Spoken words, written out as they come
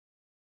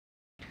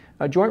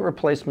Joint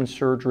replacement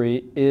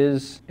surgery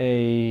is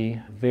a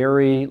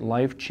very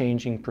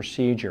life-changing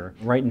procedure.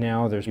 Right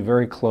now, there's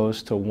very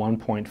close to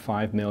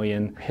 1.5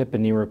 million hip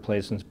and knee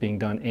replacements being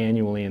done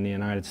annually in the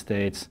United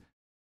States.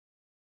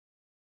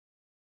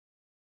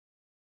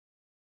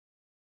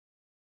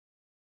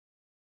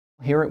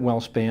 Here at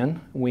WellSpan,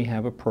 we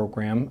have a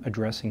program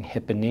addressing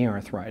hip and knee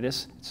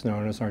arthritis. It's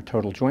known as our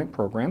Total Joint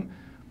Program.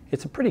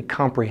 It's a pretty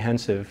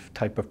comprehensive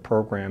type of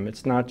program.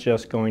 It's not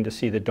just going to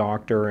see the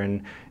doctor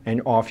and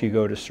off you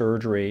go to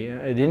surgery.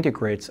 It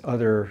integrates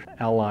other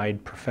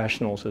allied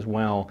professionals as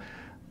well.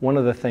 One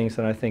of the things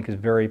that I think is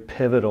very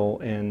pivotal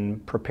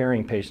in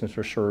preparing patients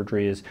for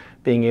surgery is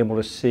being able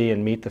to see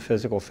and meet the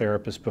physical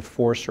therapist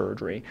before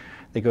surgery.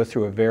 They go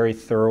through a very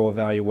thorough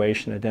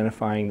evaluation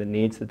identifying the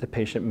needs that the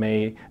patient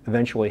may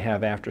eventually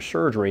have after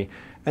surgery.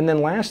 And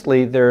then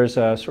lastly, there's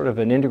a sort of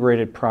an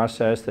integrated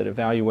process that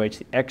evaluates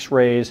the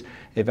x-rays,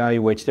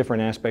 evaluates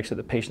different aspects of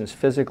the patient's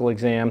physical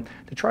exam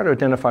to try to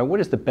identify what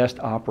is the best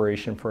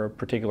operation for a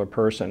particular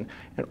person.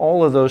 And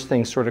all of those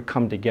things sort of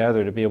come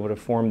together to be able to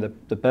form the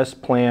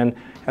best plan,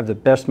 have the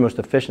best, most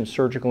efficient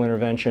surgical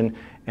intervention,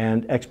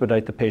 and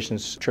expedite the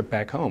patient's trip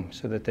back home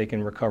so that they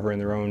can recover in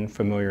their own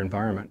familiar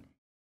environment.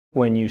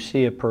 When you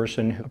see a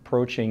person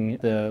approaching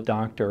the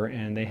doctor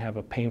and they have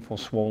a painful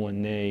swollen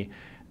knee,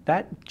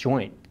 that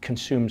joint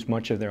consumes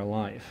much of their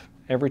life.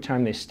 Every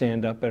time they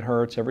stand up it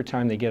hurts, every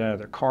time they get out of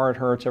their car it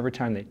hurts, every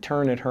time they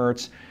turn it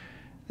hurts.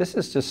 This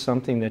is just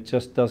something that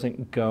just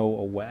doesn't go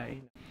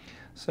away.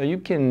 So you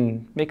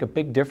can make a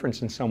big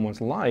difference in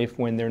someone's life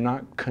when they're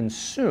not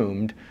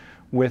consumed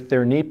with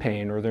their knee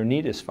pain or their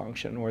knee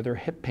dysfunction or their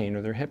hip pain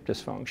or their hip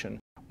dysfunction.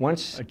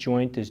 Once a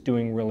joint is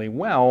doing really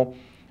well,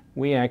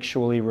 we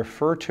actually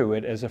refer to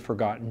it as a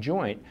forgotten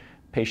joint.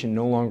 Patient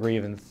no longer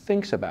even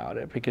thinks about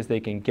it because they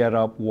can get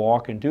up,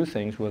 walk, and do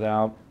things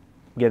without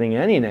getting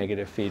any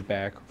negative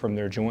feedback from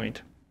their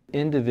joint.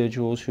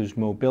 Individuals whose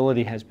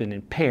mobility has been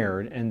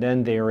impaired and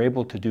then they are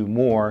able to do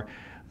more,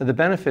 the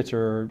benefits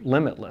are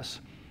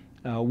limitless.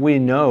 We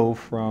know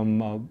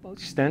from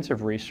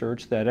extensive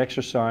research that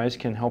exercise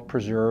can help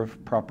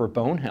preserve proper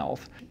bone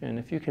health. And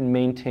if you can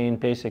maintain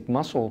basic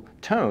muscle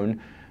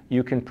tone,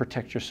 you can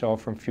protect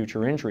yourself from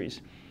future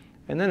injuries.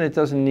 And then it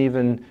doesn't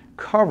even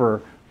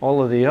cover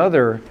all of the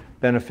other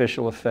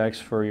beneficial effects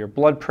for your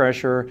blood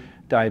pressure,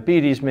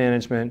 diabetes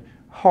management,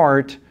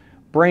 heart,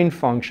 brain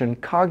function,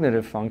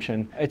 cognitive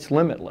function. It's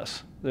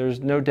limitless. There's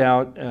no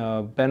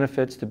doubt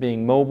benefits to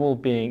being mobile,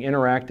 being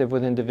interactive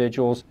with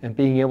individuals, and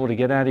being able to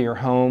get out of your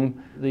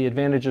home. The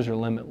advantages are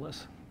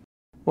limitless.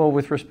 Well,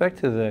 with respect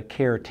to the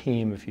care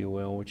team, if you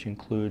will, which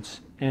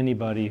includes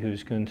anybody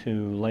who's going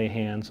to lay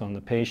hands on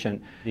the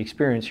patient, the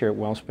experience here at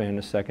WellSpan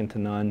is second to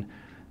none.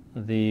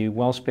 The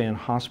WellSpan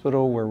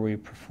Hospital, where we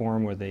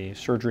perform with a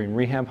surgery and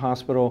rehab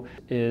hospital,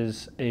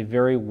 is a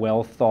very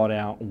well thought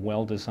out,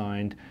 well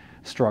designed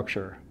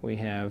structure. We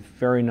have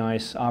very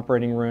nice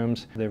operating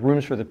rooms. The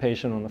rooms for the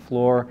patient on the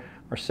floor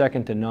are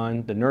second to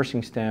none. The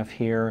nursing staff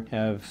here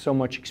have so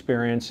much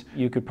experience,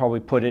 you could probably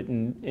put it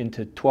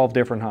into 12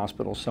 different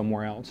hospitals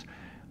somewhere else.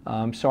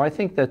 So I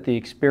think that the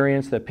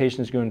experience that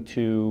patient is going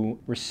to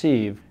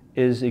receive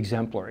is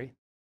exemplary.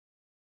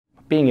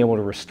 Being able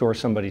to restore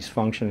somebody's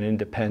function and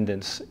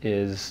independence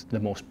is the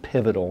most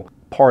pivotal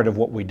part of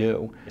what we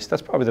do.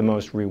 That's probably the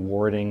most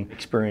rewarding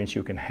experience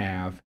you can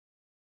have.